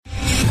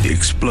The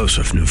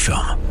explosive new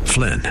film,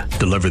 Flynn,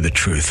 deliver the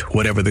truth,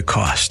 whatever the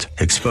cost,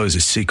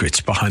 exposes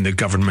secrets behind the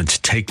government's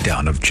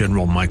takedown of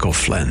General Michael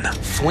Flynn.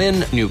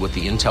 Flynn knew what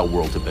the intel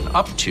world had been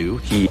up to.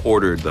 He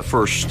ordered the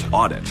first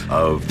audit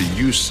of the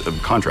use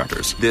of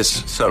contractors.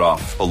 This set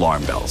off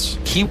alarm bells.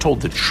 He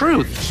told the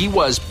truth. He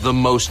was the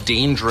most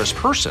dangerous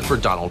person for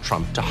Donald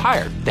Trump to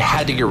hire. They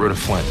had to get rid of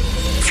Flynn.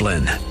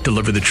 Flynn,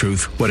 deliver the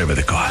truth, whatever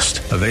the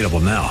cost. Available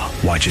now.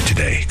 Watch it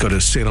today. Go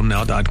to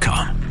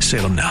salemnow.com.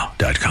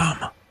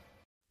 salemnow.com.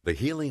 The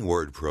Healing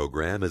Word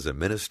program is a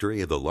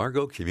ministry of the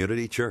Largo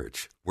Community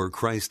Church, where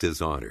Christ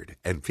is honored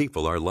and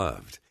people are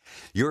loved.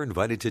 You're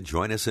invited to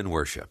join us in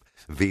worship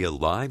via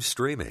live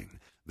streaming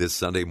this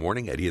Sunday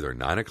morning at either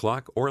 9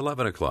 o'clock or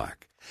 11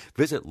 o'clock.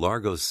 Visit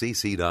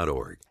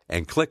largocc.org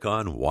and click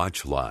on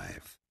Watch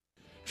Live.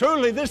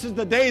 Truly, this is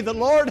the day the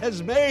Lord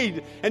has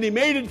made, and He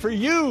made it for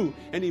you,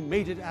 and He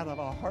made it out of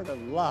a heart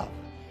of love.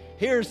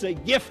 Here's a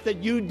gift that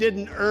you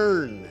didn't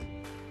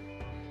earn.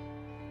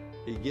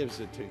 He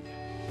gives it to you.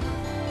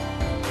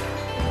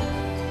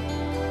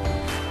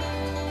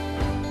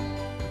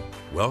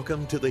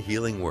 Welcome to the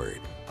Healing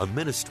Word, a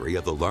ministry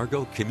of the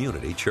Largo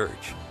Community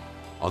Church.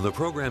 On the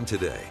program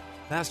today,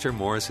 Pastor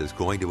Morris is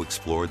going to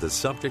explore the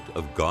subject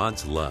of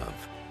God's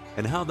love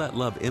and how that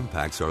love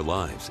impacts our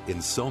lives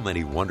in so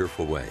many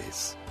wonderful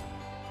ways.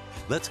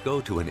 Let's go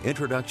to an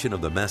introduction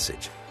of the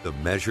message, The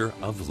Measure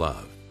of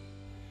Love.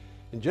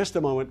 In just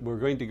a moment, we're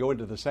going to go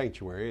into the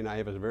sanctuary, and I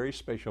have a very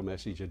special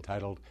message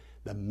entitled,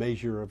 The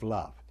Measure of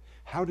Love.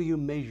 How do you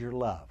measure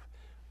love?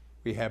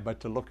 We have but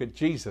to look at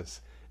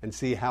Jesus and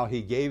see how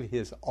He gave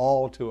His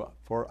all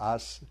for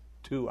us,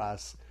 to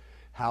us,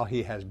 how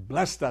He has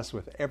blessed us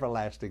with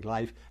everlasting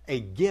life, a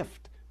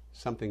gift,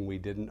 something we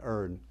didn't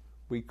earn,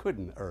 we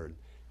couldn't earn.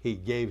 He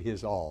gave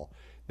His all.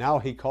 Now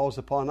He calls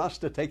upon us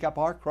to take up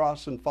our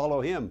cross and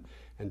follow Him,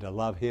 and to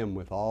love Him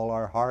with all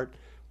our heart,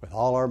 with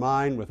all our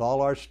mind, with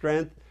all our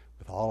strength,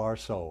 with all our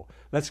soul.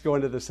 Let's go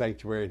into the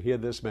sanctuary and hear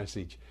this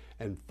message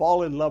and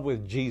fall in love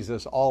with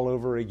Jesus all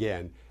over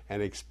again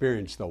and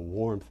experience the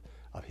warmth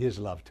of His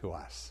love to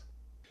us.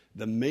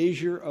 The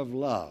measure of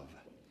love.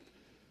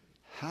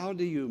 How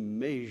do you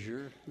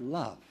measure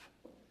love?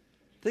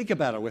 Think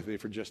about it with me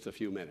for just a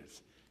few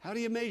minutes. How do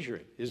you measure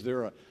it? Is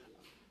there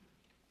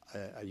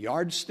a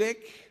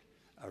yardstick,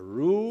 a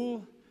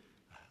rule,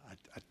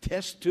 a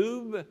test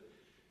tube?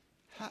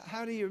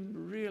 How do you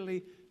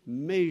really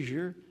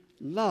measure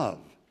love?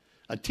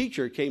 A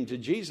teacher came to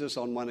Jesus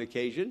on one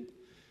occasion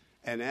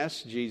and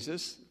asked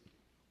Jesus,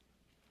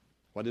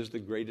 what is the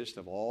greatest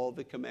of all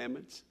the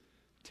commandments?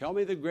 Tell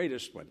me the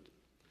greatest one.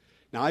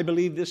 Now, I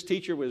believe this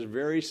teacher was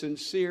very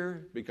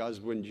sincere, because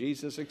when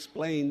Jesus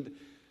explained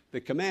the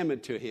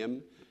commandment to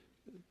him,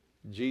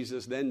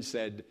 Jesus then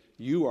said,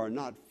 you are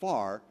not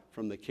far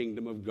from the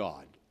kingdom of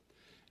God.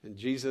 And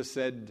Jesus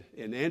said,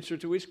 in answer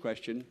to his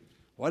question,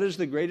 what is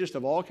the greatest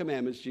of all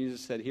commandments?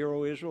 Jesus said, hear,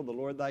 O Israel, the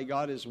Lord thy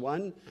God is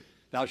one.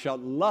 Thou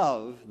shalt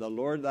love the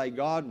Lord thy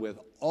God with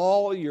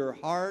all your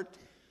heart.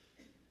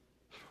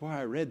 Well,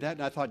 I read that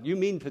and I thought, you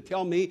mean to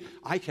tell me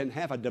I can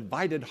have a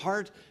divided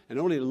heart and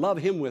only love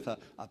Him with a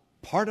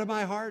part of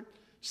my heart?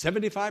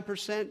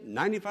 75%,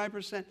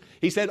 95%?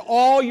 He said,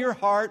 all your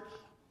heart,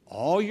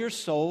 all your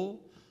soul,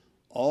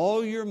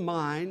 all your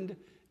mind,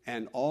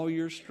 and all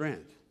your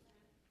strength.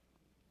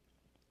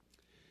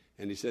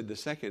 And he said the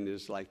second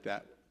is like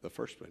that, the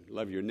first one,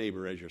 love your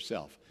neighbor as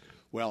yourself.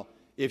 Well,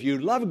 if you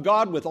love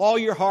God with all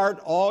your heart,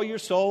 all your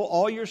soul,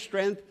 all your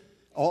strength,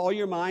 all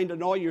your mind,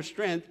 and all your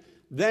strength,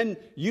 then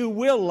you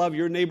will love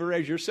your neighbor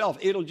as yourself.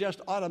 It'll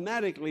just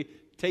automatically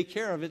take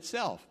care of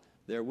itself.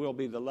 There will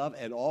be the love,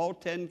 and all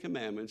 10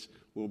 commandments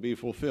will be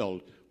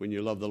fulfilled when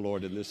you love the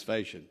Lord in this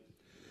fashion.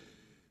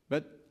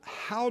 But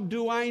how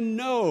do I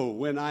know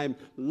when I'm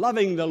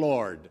loving the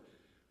Lord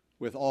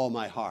with all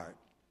my heart,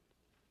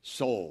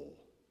 soul,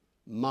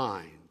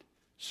 mind,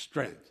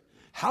 strength?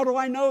 How do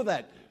I know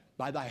that?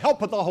 By the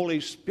help of the Holy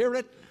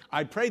Spirit,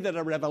 I pray that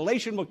a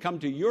revelation will come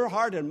to your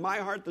heart and my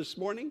heart this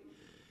morning,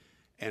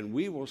 and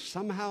we will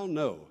somehow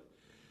know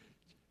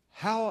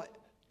how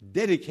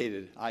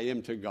dedicated I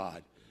am to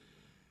God,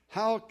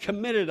 how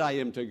committed I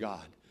am to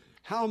God,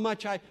 how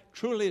much I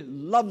truly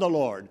love the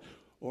Lord.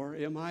 Or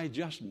am I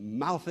just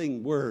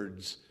mouthing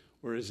words,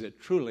 or is it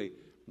truly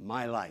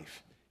my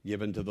life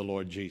given to the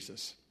Lord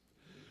Jesus?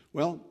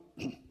 Well,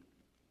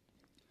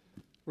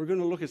 we're going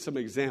to look at some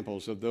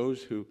examples of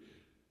those who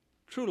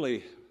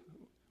truly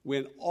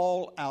went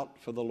all out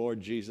for the Lord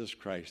Jesus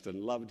Christ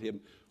and loved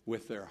Him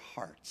with their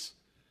hearts,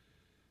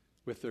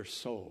 with their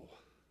soul,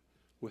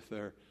 with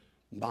their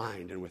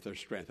mind, and with their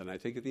strength. And I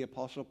think of the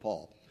Apostle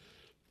Paul.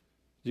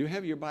 Do you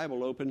have your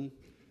Bible open?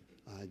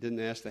 I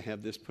didn't ask to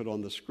have this put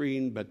on the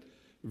screen, but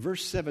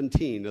verse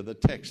 17 of the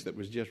text that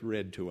was just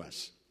read to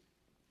us.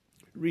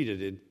 Read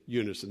it in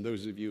unison,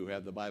 those of you who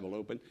have the Bible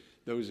open.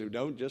 Those who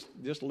don't, just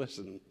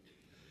listen.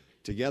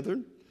 Together.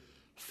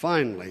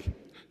 Finally,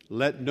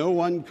 let no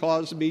one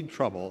cause me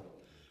trouble,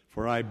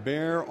 for I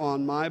bear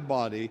on my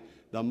body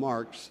the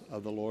marks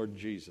of the Lord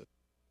Jesus.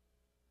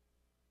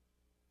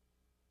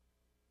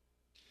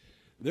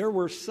 There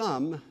were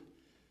some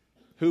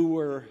who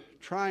were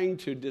trying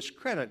to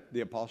discredit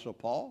the Apostle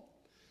Paul.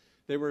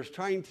 They were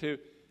trying to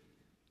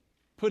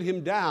put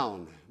him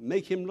down,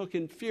 make him look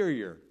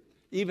inferior,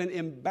 even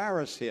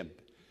embarrass him.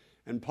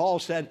 And Paul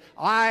said,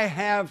 I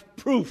have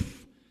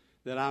proof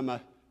that I'm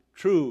a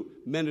true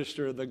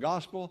minister of the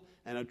gospel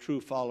and a true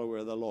follower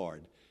of the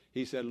Lord.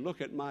 He said, look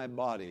at my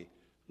body,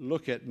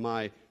 look at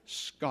my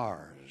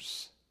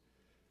scars.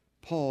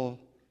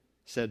 Paul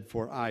said,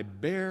 for I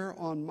bear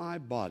on my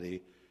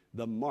body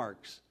the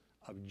marks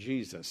of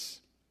Jesus.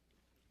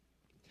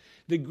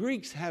 The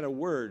Greeks had a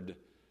word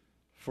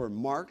for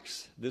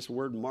marks, this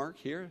word mark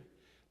here.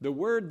 The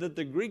word that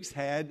the Greeks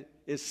had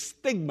is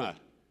stigma.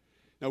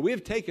 Now,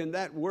 we've taken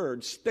that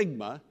word,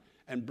 stigma,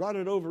 and brought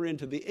it over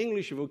into the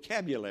English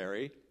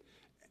vocabulary.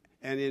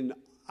 And in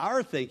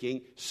our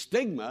thinking,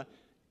 stigma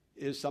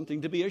is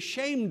something to be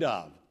ashamed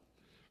of,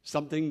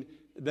 something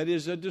that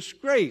is a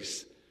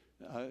disgrace.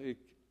 It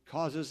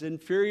causes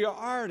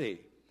inferiority.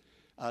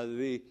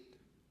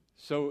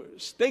 So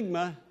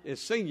stigma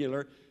is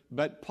singular,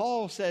 but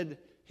Paul said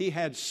he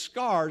had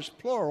scars,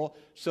 plural,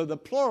 so the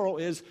plural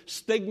is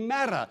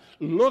stigmata.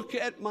 Look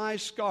at my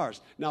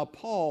scars. Now,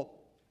 Paul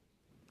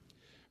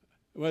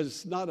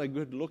was not a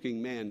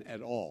good-looking man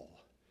at all.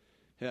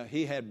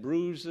 He had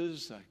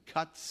bruises,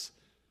 cuts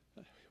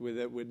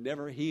that would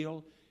never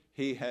heal.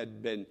 He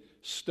had been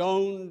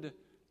stoned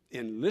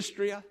in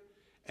Lystra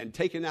and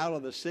taken out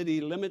of the city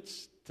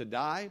limits to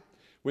die.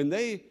 When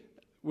they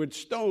would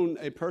stone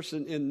a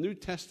person in New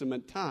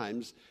Testament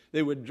times,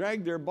 they would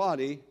drag their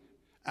body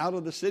out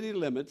of the city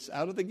limits,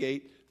 out of the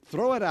gate,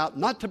 throw it out,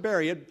 not to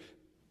bury it,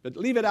 but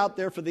leave it out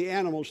there for the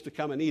animals to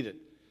come and eat it.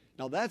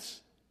 Now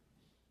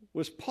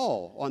was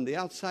Paul on the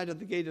outside of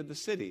the gate of the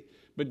city.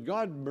 But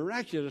God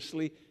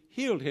miraculously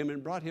healed him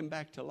and brought him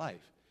back to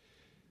life.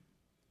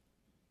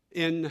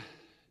 In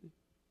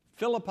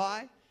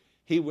Philippi,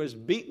 he was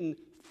beaten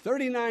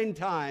 39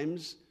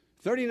 times,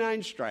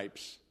 39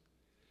 stripes.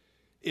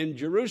 In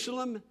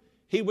Jerusalem,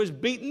 he was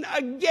beaten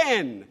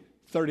again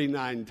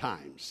 39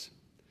 times.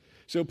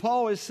 So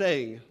Paul is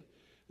saying,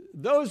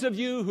 those of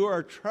you who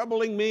are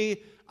troubling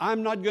me,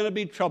 I'm not going to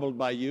be troubled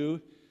by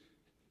you.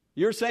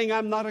 You're saying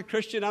I'm not a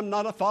Christian, I'm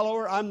not a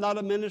follower, I'm not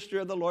a minister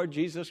of the Lord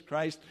Jesus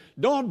Christ.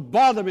 Don't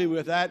bother me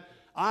with that.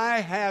 I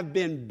have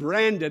been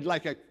branded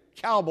like a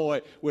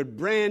cowboy would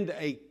brand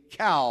a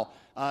cow.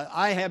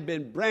 I have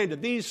been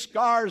branded. These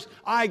scars,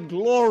 I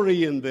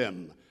glory in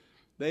them.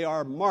 They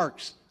are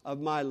marks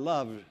of my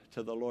love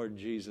to the Lord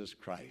Jesus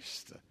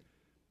Christ.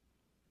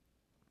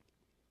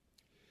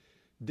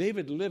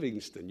 David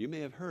Livingstone, you may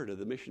have heard of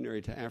the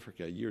missionary to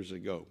Africa years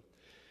ago.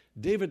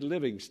 David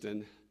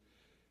Livingstone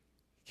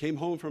came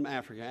home from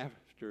Africa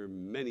after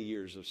many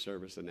years of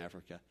service in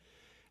Africa.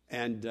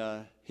 And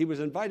he was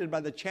invited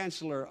by the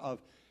chancellor of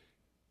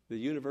the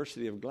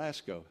University of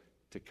Glasgow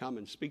to come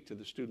and speak to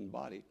the student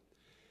body.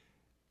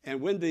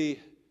 And when the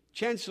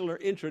chancellor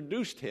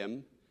introduced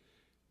him,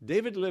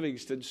 David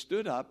Livingstone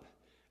stood up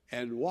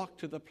and walked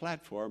to the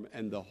platform,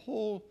 and the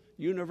whole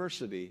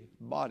university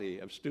body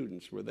of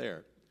students were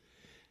there.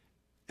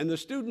 And the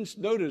students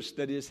noticed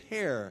that his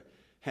hair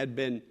had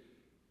been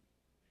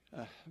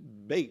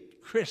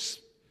baked crisp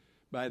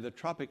by the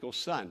tropical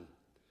sun,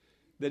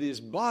 that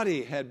his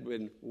body had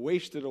been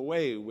wasted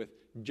away with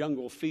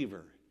jungle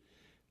fever,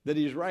 that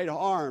his right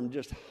arm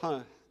just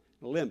hung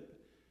limp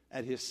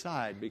at his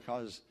side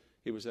because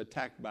he was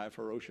attacked by a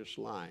ferocious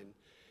lion.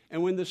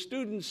 And when the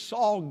students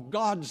saw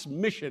God's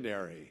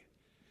missionary,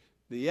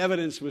 the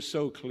evidence was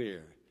so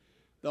clear.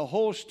 The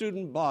whole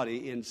student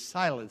body, in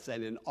silence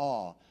and in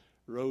awe,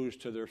 rose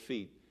to their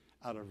feet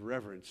out of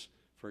reverence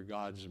for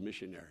God's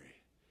missionary.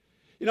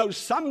 You know,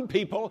 some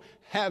people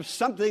have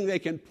something they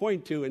can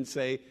point to and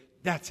say,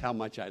 that's how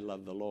much I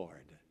love the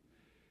Lord.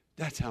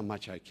 That's how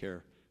much I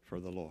care for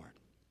the Lord.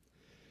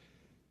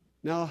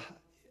 Now,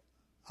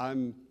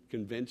 I'm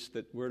convinced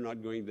that we're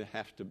not going to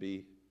have to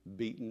be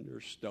beaten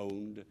or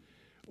stoned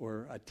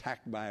or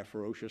attacked by a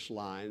ferocious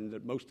lion,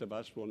 that most of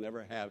us will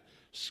never have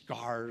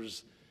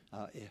scars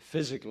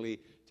physically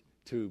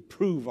to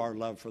prove our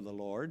love for the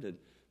Lord, and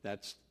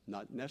that's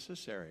not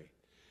necessary.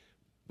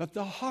 But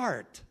the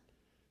heart,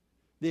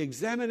 the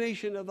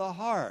examination of the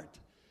heart,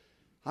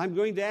 I'm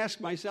going to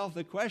ask myself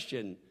the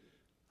question,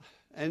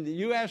 and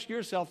you ask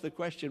yourself the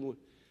question,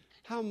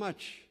 how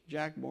much,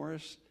 Jack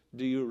Morris,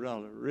 do you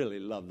really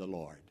love the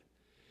Lord?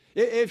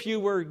 If you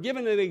were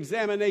given an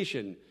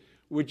examination,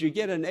 would you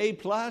get an A+,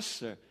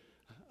 or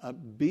a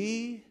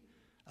B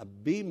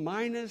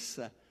minus?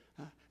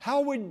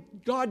 How would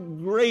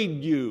God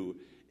grade you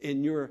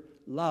in your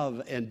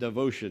love and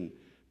devotion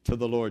to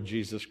the Lord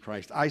Jesus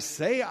Christ? I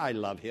say I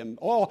love him.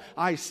 Oh,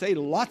 I say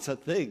lots of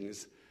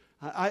things.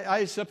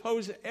 I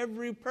suppose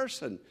every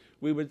person,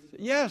 we would,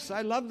 yes,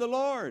 I love the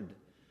Lord.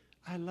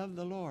 I love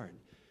the Lord.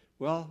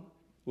 Well,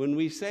 when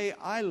we say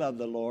I love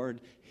the Lord,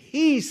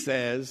 he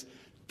says,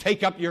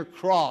 take up your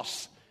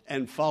cross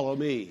and follow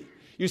me.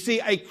 You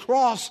see, a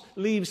cross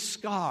leaves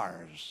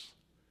scars.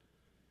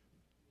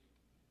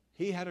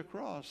 He had a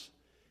cross,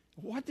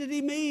 What did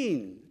he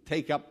mean,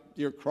 take up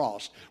your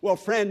cross? Well,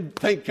 friend,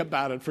 think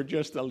about it for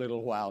just a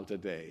little while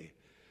today.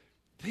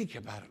 Think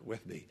about it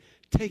with me.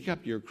 Take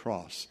up your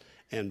cross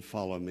and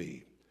follow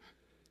me.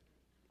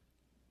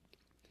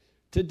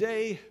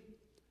 Today,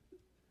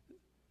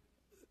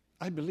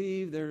 I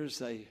believe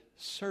there's a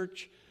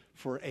search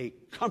for a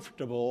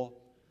comfortable,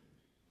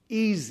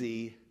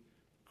 easy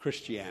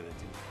Christianity.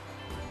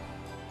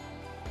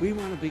 We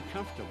want to be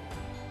comfortable.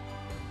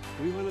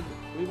 We want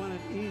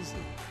it easy.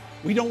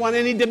 We don't want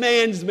any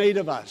demands made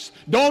of us.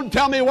 Don't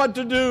tell me what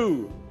to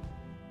do.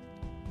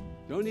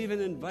 Don't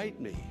even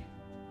invite me.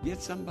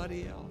 Get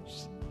somebody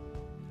else.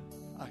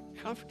 A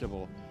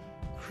comfortable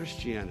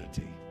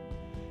Christianity.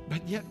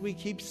 But yet we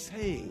keep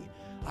saying,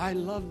 I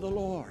love the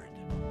Lord.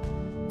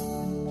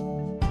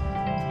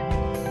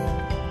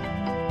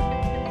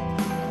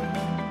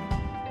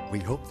 We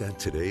hope that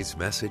today's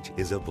message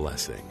is a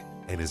blessing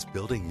and is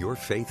building your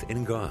faith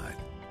in God.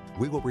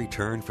 We will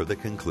return for the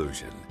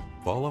conclusion,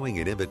 following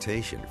an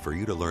invitation for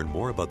you to learn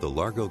more about the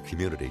Largo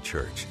Community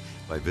Church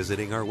by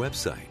visiting our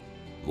website,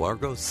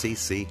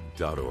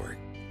 largocc.org.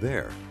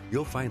 There,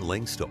 you'll find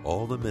links to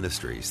all the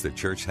ministries the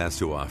church has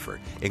to offer,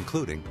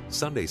 including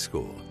Sunday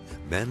school,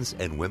 men's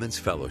and women's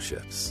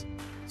fellowships,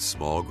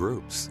 small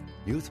groups,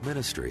 youth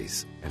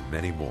ministries, and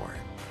many more.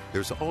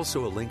 There's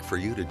also a link for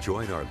you to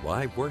join our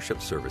live worship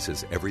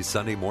services every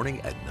Sunday morning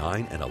at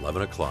 9 and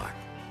 11 o'clock,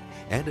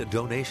 and a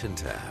donation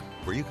tab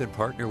where you can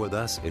partner with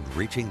us in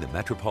reaching the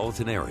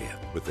metropolitan area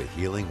with the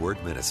Healing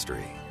Word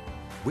Ministry.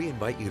 We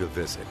invite you to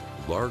visit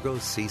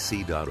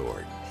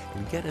largocc.org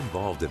and get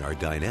involved in our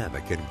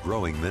dynamic and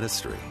growing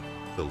ministry,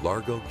 the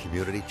Largo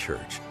Community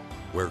Church,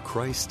 where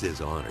Christ is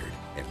honored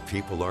and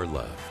people are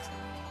loved.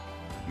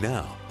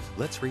 Now,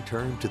 let's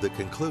return to the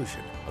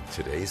conclusion of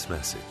today's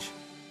message,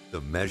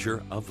 the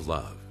measure of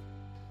love.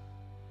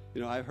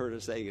 You know, I've heard a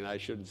saying, and I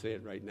shouldn't say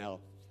it right now,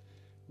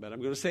 but I'm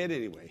going to say it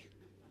anyway.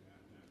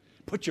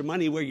 Put your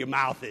money where your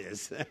mouth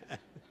is.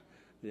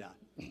 Yeah.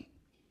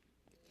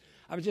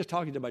 I was just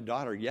talking to my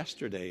daughter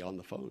yesterday on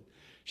the phone.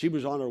 She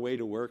was on her way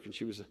to work, and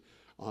she was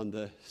on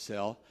the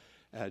cell.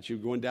 She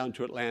was going down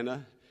to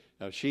Atlanta.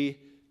 She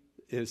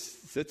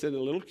sits in a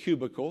little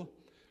cubicle.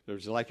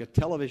 There's like a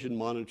television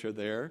monitor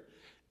there,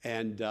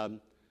 and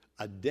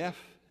a deaf,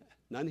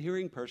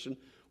 non-hearing person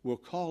will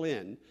call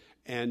in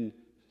and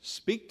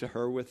speak to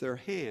her with their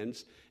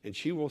hands, and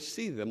she will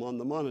see them on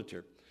the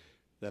monitor.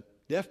 The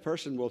deaf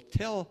person will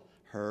tell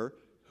her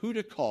who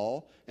to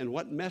call and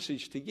what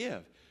message to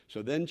give.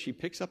 So then she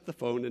picks up the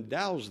phone and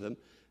dials them,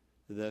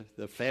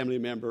 the family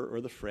member or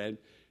the friend,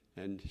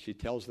 and she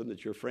tells them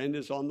that your friend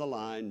is on the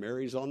line,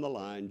 Mary's on the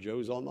line,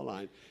 Joe's on the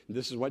line, and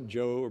this is what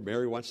Joe or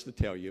Mary wants to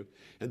tell you.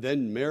 And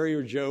then Mary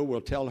or Joe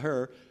will tell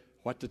her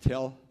what to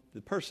tell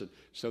the person.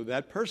 So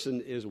that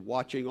person is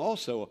watching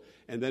also,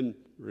 and then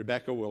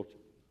Rebecca will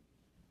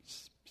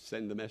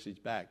send the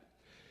message back.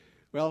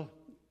 Well,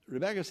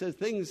 Rebecca says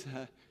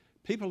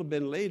people have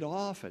been laid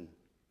off, and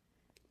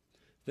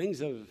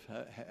things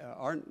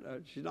aren't.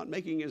 She's not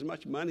making as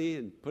much money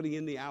and putting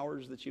in the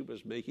hours that she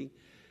was making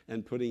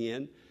and putting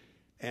in.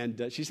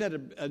 And she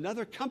said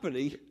another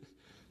company,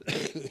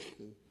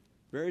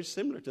 very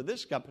similar to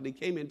this company,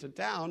 came into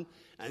town,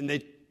 and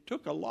they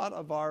took a lot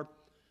of our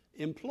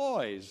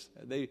employees.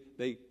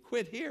 They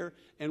quit here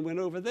and went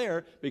over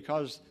there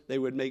because they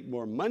would make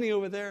more money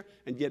over there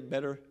and get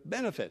better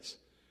benefits.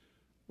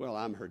 Well,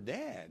 I'm her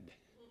dad.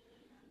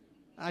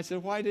 I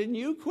said, why didn't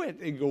you quit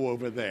and go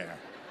over there?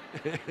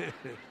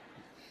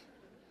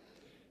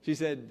 She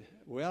said,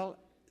 well,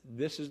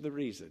 this is the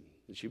reason.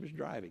 And she was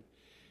driving.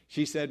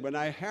 She said, when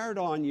I hired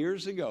on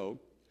years ago,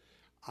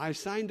 I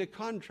signed a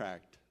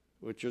contract,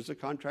 which was a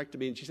contract to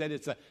me. And she said,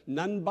 it's a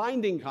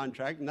non-binding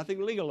contract,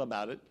 nothing legal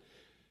about it.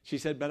 She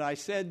said, but I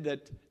said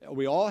that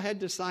we all had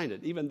to sign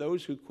it, even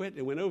those who quit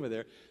and went over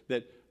there,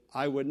 that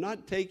I would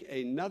not take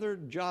another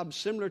job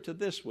similar to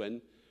this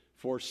one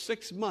for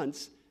 6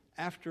 months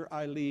after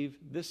I leave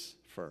this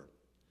firm.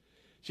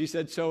 She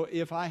said, so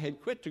if I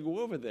had quit to go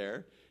over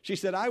there, she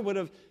said, I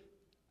wouldn't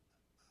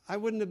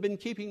have been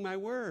keeping my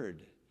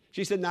word.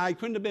 She said, now I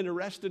couldn't have been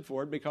arrested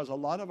for it because a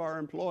lot of our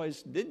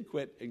employees did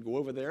quit and go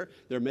over there.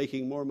 They're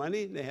making more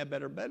money and they have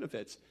better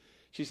benefits.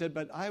 She said,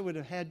 but I would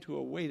have had to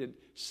have waited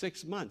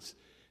 6 months.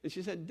 And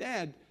she said,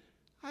 Dad,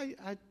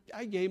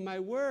 I gave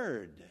my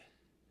word.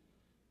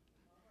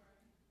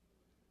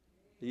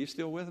 Are you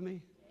still with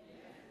me?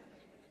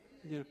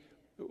 You know,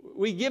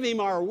 we give him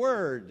our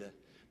word,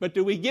 but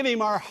do we give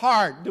him our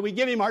heart? Do we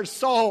give him our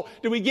soul?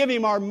 Do we give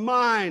him our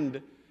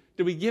mind?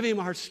 Do we give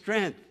him our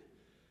strength?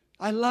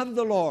 I love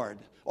the Lord.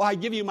 Oh, I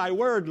give you my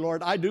word,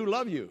 Lord. I do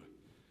love you.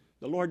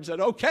 The Lord said,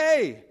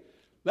 okay,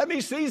 let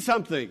me see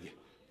something.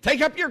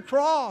 Take up your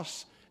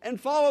cross and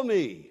follow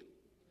me.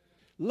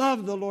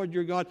 Love the Lord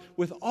your God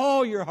with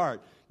all your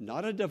heart.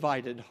 Not a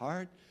divided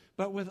heart,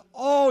 but with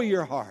all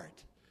your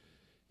heart.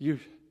 You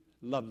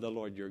love the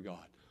Lord your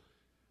God.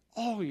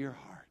 All your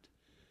heart.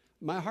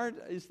 My heart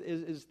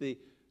is the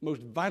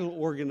most vital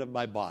organ of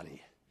my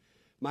body.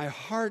 My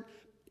heart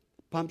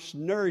pumps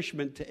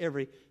nourishment to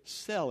every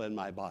cell in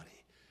my body.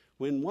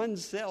 When one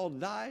cell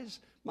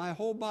dies, my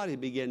whole body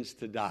begins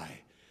to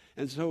die.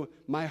 And so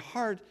my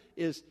heart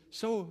is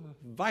so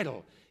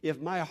vital.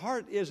 If my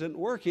heart isn't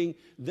working,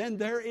 then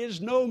there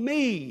is no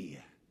me.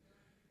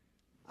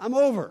 I'm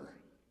over.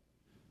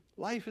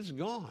 Life is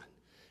gone.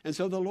 And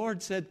so the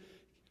Lord said,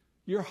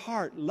 your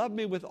heart, love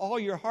me with all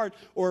your heart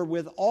or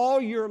with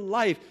all your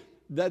life,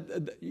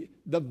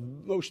 the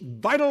most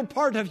vital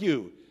part of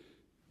you.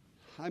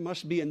 I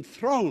must be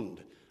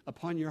enthroned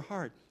upon your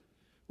heart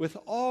with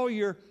all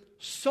your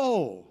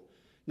soul.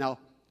 Now,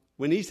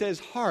 when he says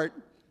heart,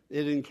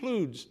 it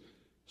includes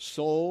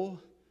soul,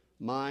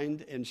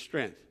 mind, and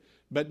strength.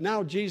 But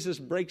now Jesus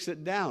breaks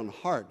it down.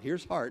 Heart,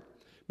 here's heart,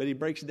 but he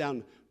breaks it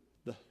down.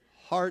 The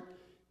heart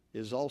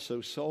is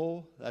also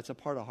soul. That's a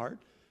part of heart.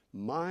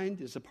 Mind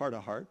is a part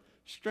of heart.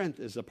 Strength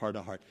is a part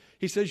of heart.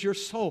 He says, your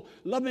soul.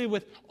 Love me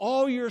with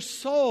all your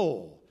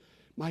soul.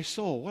 My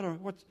soul.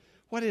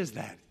 What is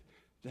that?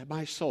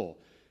 My soul.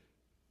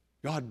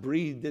 God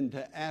breathed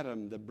into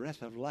Adam the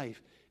breath of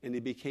life, and he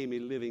became a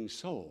living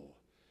soul.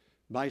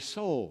 My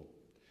soul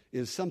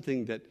is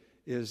something that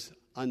is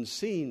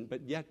unseen,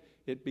 but yet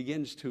it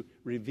begins to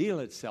reveal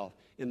itself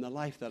in the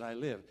life that I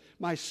live.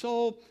 My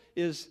soul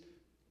is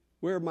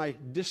where my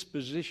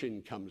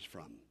disposition comes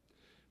from.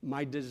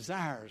 My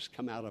desires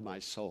come out of my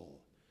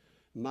soul.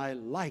 My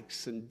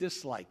likes and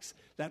dislikes,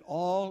 that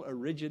all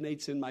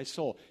originates in my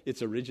soul.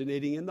 It's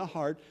originating in the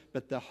heart,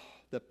 but the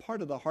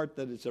part of the heart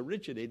that it's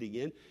originating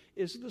in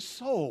is the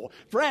soul.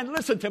 Friend,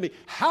 listen to me.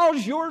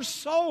 How's your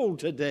soul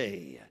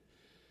today?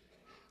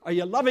 Are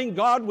you loving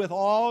God with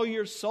all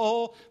your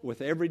soul,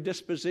 with every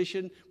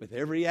disposition, with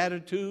every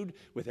attitude,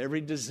 with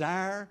every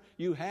desire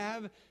you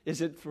have?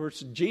 Is it for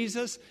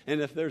Jesus? And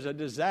if there's a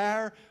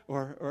desire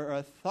or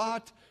a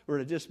thought or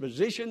a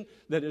disposition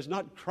that is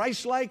not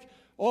Christ-like,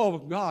 oh,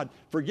 God,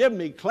 forgive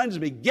me, cleanse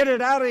me, get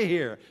it out of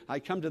here. I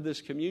come to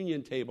this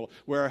communion table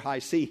where I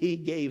see he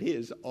gave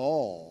his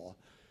all,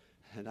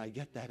 and I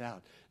get that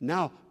out.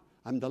 Now,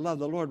 I'm to love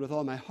the Lord with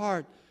all my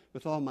heart,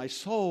 with all my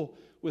soul,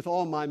 with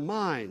all my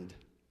mind.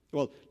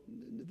 Well,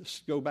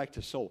 let's go back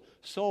to soul.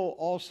 Soul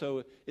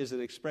also is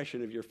an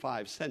expression of your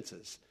five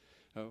senses.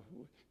 I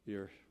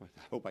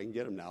hope I can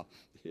get them now.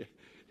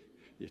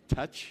 Your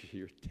touch,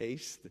 your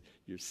taste,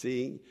 your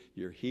seeing,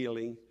 your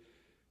hearing.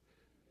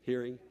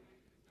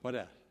 What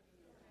else?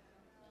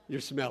 You're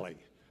smelling.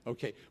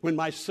 Okay. When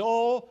my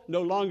soul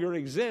no longer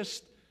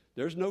exists,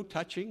 there's no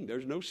touching,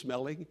 there's no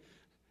smelling,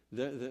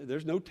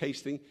 there's no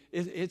tasting.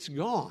 It's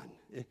gone.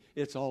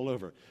 It's all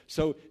over.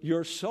 So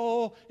your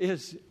soul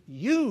is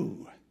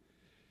you.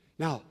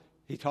 Now,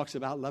 he talks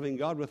about loving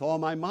God with all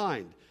my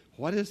mind.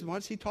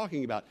 What's he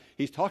talking about?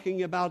 He's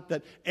talking about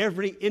that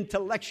every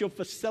intellectual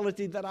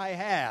facility that I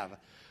have.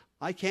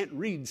 I can't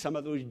read some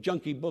of those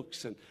junky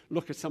books and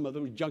look at some of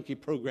those junky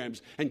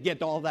programs and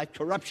get all that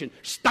corruption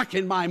stuck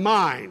in my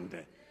mind.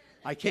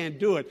 I can't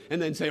do it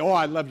and then say, oh,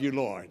 I love you,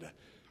 Lord.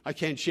 I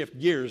can't shift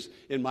gears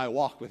in my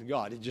walk with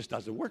God. It just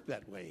doesn't work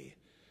that way.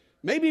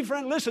 Maybe,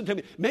 friend, listen to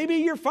me. Maybe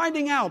you're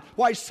finding out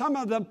why some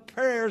of the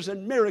prayers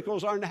and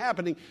miracles aren't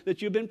happening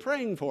that you've been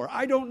praying for.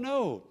 I don't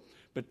know.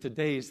 But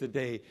today is the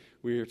day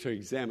we are to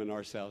examine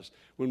ourselves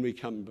when we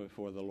come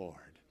before the Lord.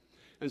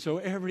 And so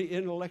every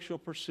intellectual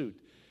pursuit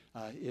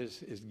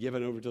is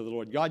given over to the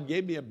Lord. God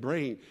gave me a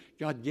brain.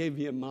 God gave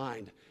me a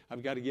mind.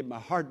 I've got to give my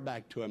heart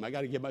back to him. I've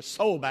got to give my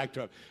soul back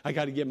to him. I've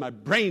got to give my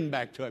brain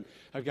back to him.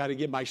 I've got to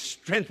give my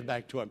strength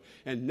back to him.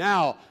 And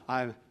now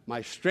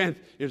my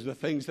strength is the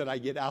things that I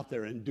get out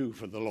there and do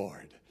for the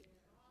Lord.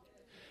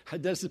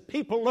 Does the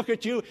people look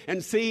at you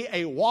and see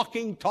a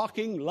walking,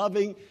 talking,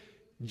 loving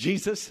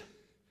Jesus?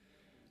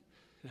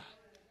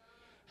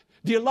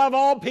 Do you love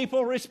all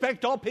people,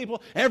 respect all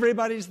people?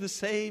 Everybody's the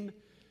same.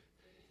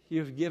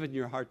 You've given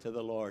your heart to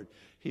the Lord.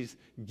 He's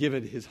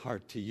given his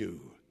heart to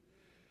you.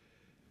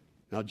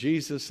 Now,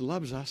 Jesus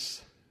loves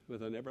us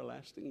with an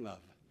everlasting love.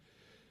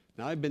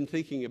 Now, I've been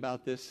thinking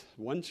about this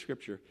one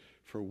scripture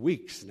for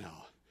weeks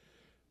now.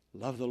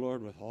 Love the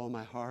Lord with all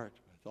my heart,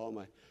 with all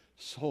my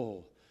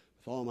soul,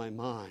 with all my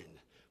mind,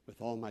 with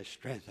all my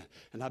strength.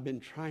 And I've been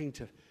trying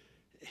to,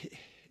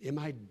 am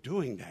I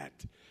doing that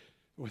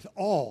with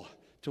all?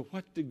 To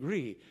what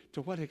degree?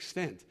 To what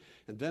extent?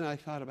 And then I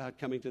thought about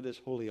coming to this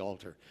holy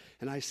altar.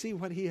 And I see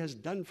what he has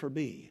done for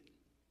me.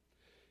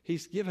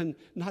 He's given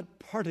not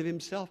part of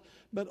himself,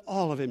 but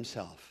all of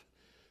himself.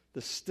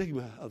 The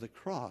stigma of the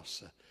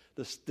cross,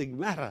 the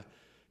stigmata,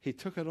 he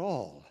took it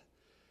all.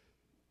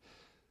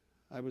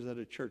 I was at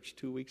a church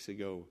 2 weeks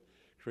ago,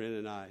 Corinne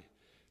and I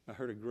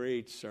heard a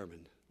great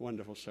sermon,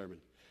 wonderful sermon.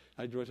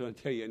 I just want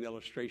to tell you an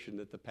illustration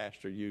that the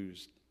pastor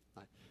used.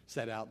 I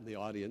sat out in the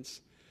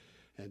audience.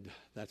 And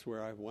that's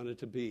where I wanted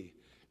to be.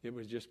 It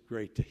was just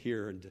great to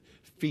hear and to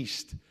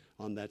feast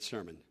on that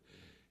sermon.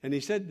 And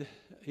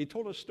he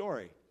told a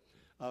story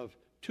of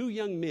two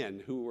young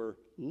men who were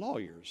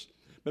lawyers.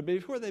 But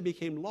before they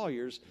became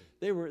lawyers,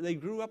 they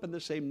grew up in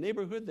the same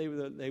neighborhood.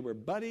 They were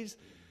buddies.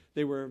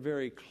 They were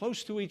very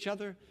close to each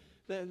other.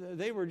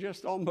 They were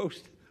just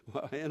almost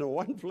in a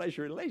one-flesh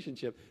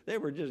relationship. They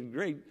were just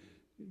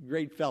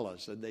great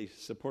fellows, and they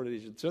supported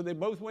each other. So they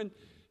both went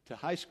to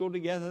high school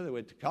together. They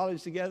went to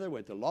college together,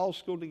 went to law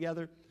school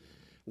together.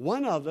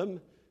 One of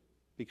them,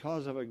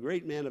 because of a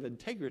great man of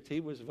integrity,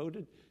 was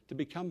voted to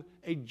become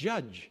a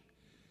judge.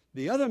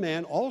 The other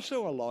man,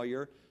 also a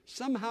lawyer,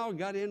 somehow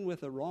got in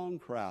with the wrong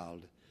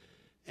crowd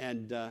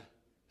and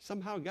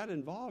somehow got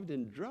involved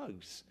in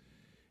drugs.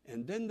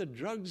 And then the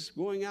drugs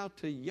going out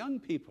to young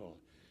people.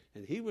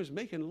 And he was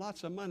making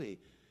lots of money,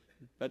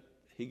 but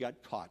he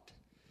got caught.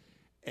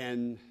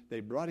 And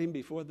they brought him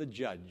before the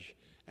judge.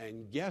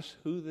 And guess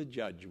who the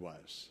judge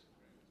was?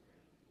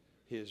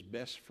 His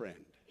best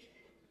friend.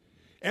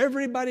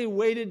 Everybody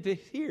waited to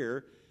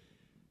hear,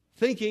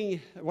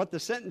 thinking what the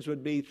sentence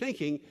would be,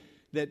 thinking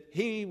that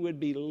he would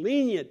be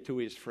lenient to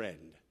his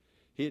friend.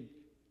 He'd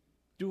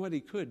do what he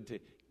could to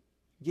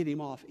get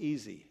him off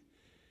easy.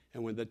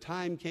 And when the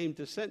time came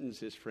to sentence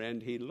his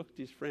friend, he looked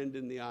his friend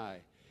in the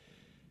eye.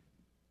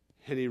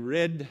 And he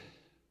read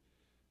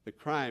the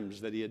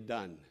crimes that he had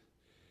done.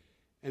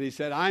 And he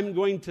said, I'm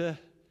going to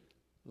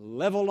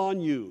level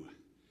on you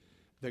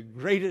the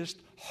greatest,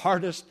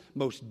 hardest,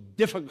 most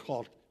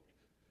difficult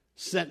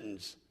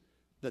sentence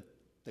that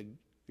the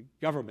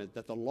government,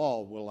 that the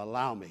law will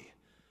allow me.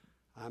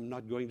 I'm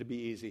not going to be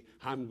easy.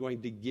 I'm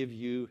going to give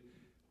you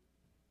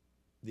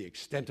the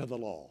extent of the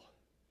law.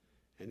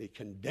 And he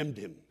condemned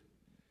him,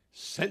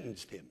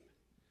 sentenced him,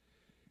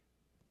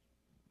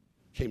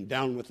 came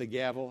down with the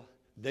gavel.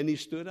 Then he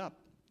stood up,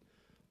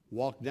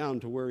 walked down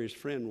to where his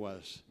friend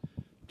was,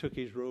 took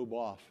his robe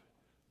off,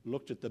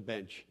 looked at the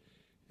bench,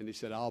 and he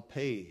said, I'll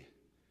pay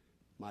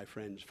my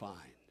friend's fine.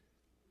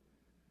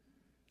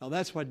 Now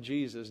that's what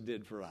Jesus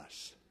did for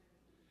us.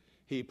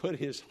 He put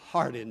his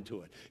heart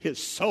into it,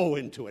 his soul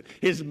into it,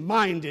 his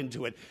mind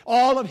into it,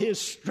 all of his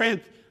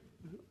strength.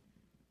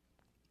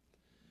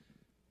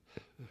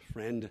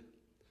 Friend,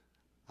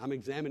 I'm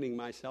examining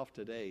myself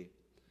today,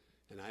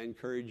 and I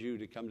encourage you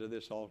to come to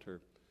this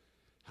altar.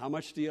 How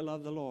much do you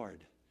love the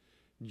Lord?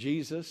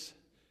 Jesus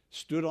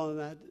stayed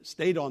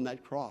on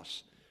that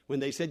cross. When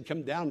they said,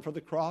 come down for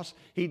the cross,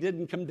 he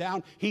didn't come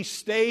down. He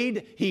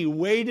stayed, he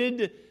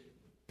waited,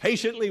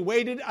 patiently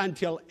waited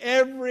until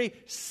every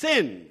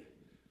sin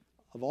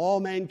of all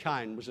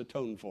mankind was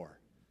atoned for.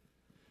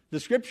 The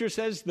scripture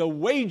says the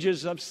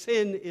wages of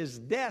sin is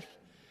death,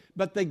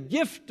 but the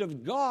gift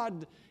of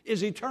God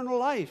is eternal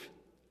life.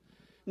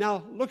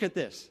 Now, look at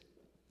this.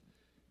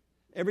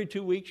 Every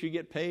 2 weeks you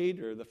get paid,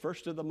 or the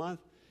first of the month.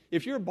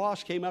 If your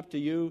boss came up to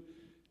you,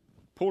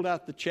 pulled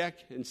out the check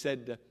and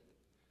said,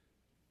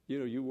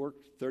 you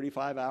worked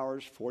 35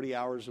 hours, 40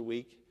 hours a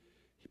week.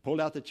 He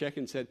pulled out the check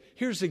and said,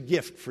 here's a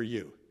gift for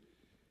you.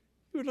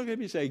 You would look at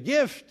me and say,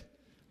 gift?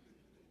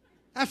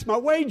 That's my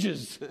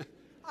wages.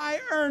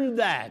 I earned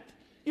that.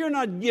 You're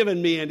not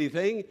giving me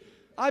anything.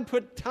 I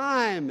put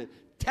time,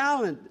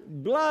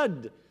 talent,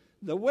 blood,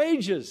 the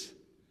wages.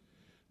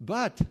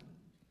 But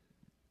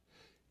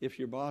if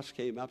your boss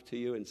came up to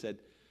you and said,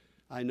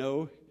 I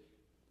know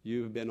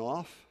you've been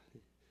off,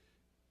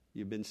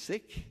 you've been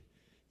sick,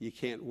 you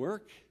can't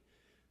work,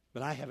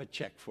 but I have a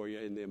check for you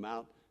in the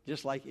amount,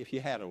 just like if you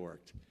had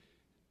worked.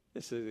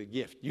 This is a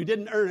gift. You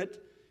didn't earn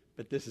it,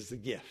 but this is a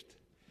gift.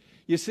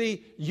 You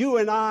see, you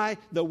and I,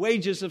 the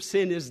wages of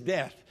sin is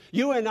death.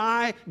 You and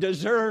I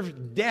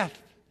deserve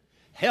death,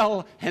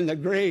 hell, and the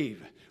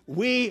grave.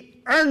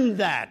 We earned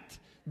that.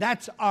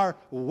 That's our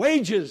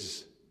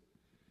wages.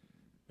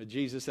 But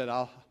Jesus said,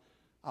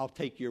 I'll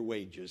take your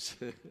wages.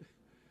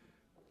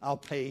 I'll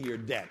pay your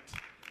debt.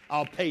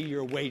 I'll pay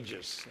your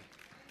wages.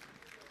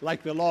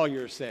 Like the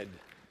lawyer said,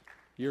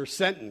 you're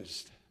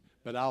sentenced,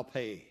 but I'll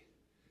pay.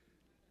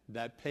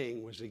 That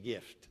paying was a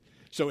gift.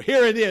 So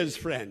here it is,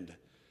 friend.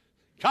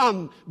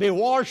 Come, be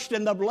washed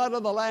in the blood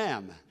of the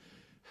Lamb.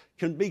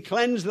 Can be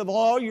cleansed of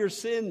all your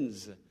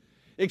sins.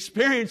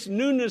 Experience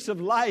newness of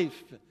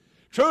life.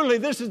 Truly,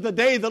 this is the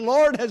day the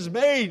Lord has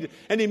made,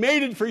 and He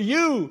made it for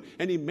you,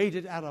 and He made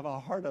it out of a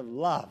heart of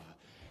love.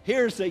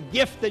 Here's a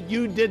gift that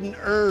you didn't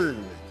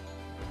earn.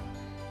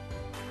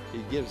 He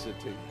gives it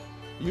to you.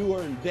 You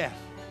earned death.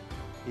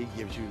 He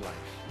gives you life.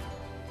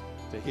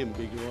 To Him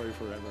be glory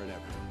forever and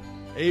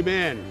ever.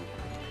 Amen.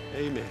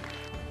 Amen.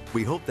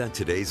 We hope that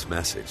today's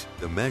message,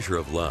 The Measure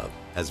of Love,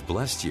 has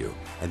blessed you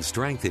and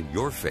strengthened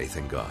your faith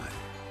in God.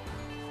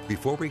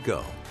 Before we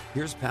go,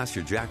 here's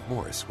Pastor Jack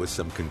Morris with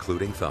some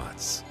concluding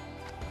thoughts.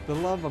 The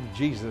love of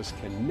Jesus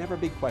can never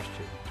be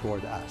questioned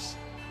toward us.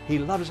 He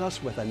loves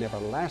us with an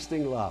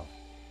everlasting love.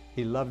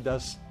 He loved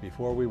us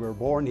before we were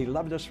born. He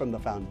loved us from the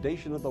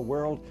foundation of the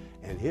world,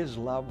 and His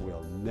love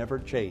will never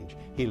change.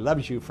 He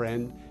loves you,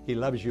 friend. He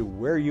loves you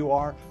where you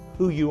are,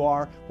 who you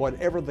are,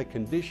 whatever the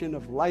condition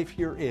of life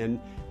you're in.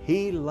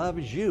 He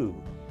loves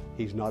you.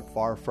 He's not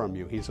far from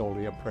you. He's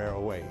only a prayer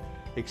away.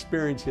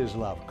 Experience His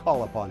love.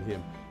 Call upon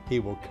Him. He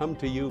will come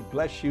to you,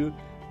 bless you,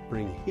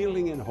 bring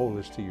healing and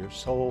wholeness to your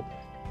soul.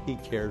 He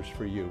cares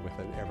for you with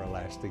an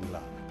everlasting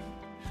love.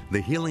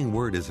 The Healing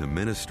Word is a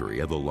ministry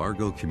of the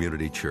Largo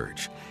Community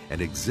Church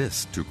and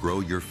exists to grow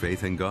your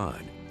faith in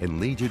God and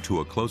lead you to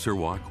a closer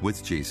walk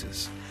with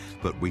Jesus.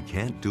 But we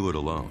can't do it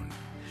alone.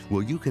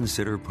 Will you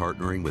consider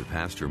partnering with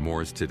Pastor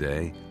Morris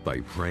today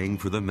by praying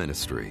for the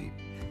ministry?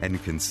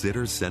 and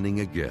consider sending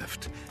a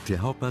gift to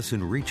help us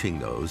in reaching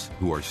those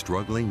who are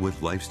struggling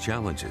with life's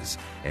challenges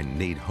and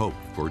need hope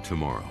for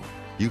tomorrow.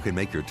 You can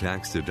make your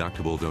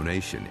tax-deductible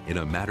donation in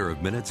a matter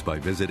of minutes by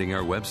visiting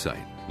our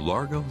website,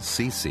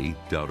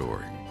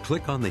 largocc.org.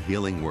 Click on the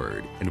Healing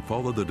Word and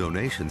follow the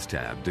Donations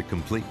tab to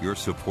complete your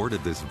support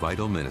of this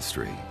vital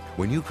ministry.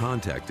 When you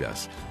contact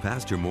us,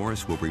 Pastor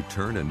Morris will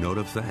return a note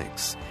of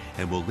thanks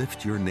and will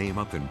lift your name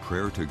up in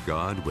prayer to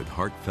God with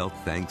heartfelt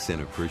thanks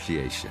and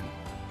appreciation.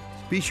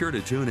 Be sure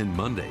to tune in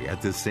Monday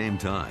at the same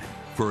time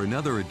for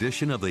another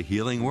edition of the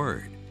Healing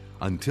Word.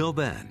 Until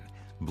then,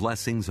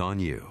 blessings on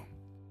you.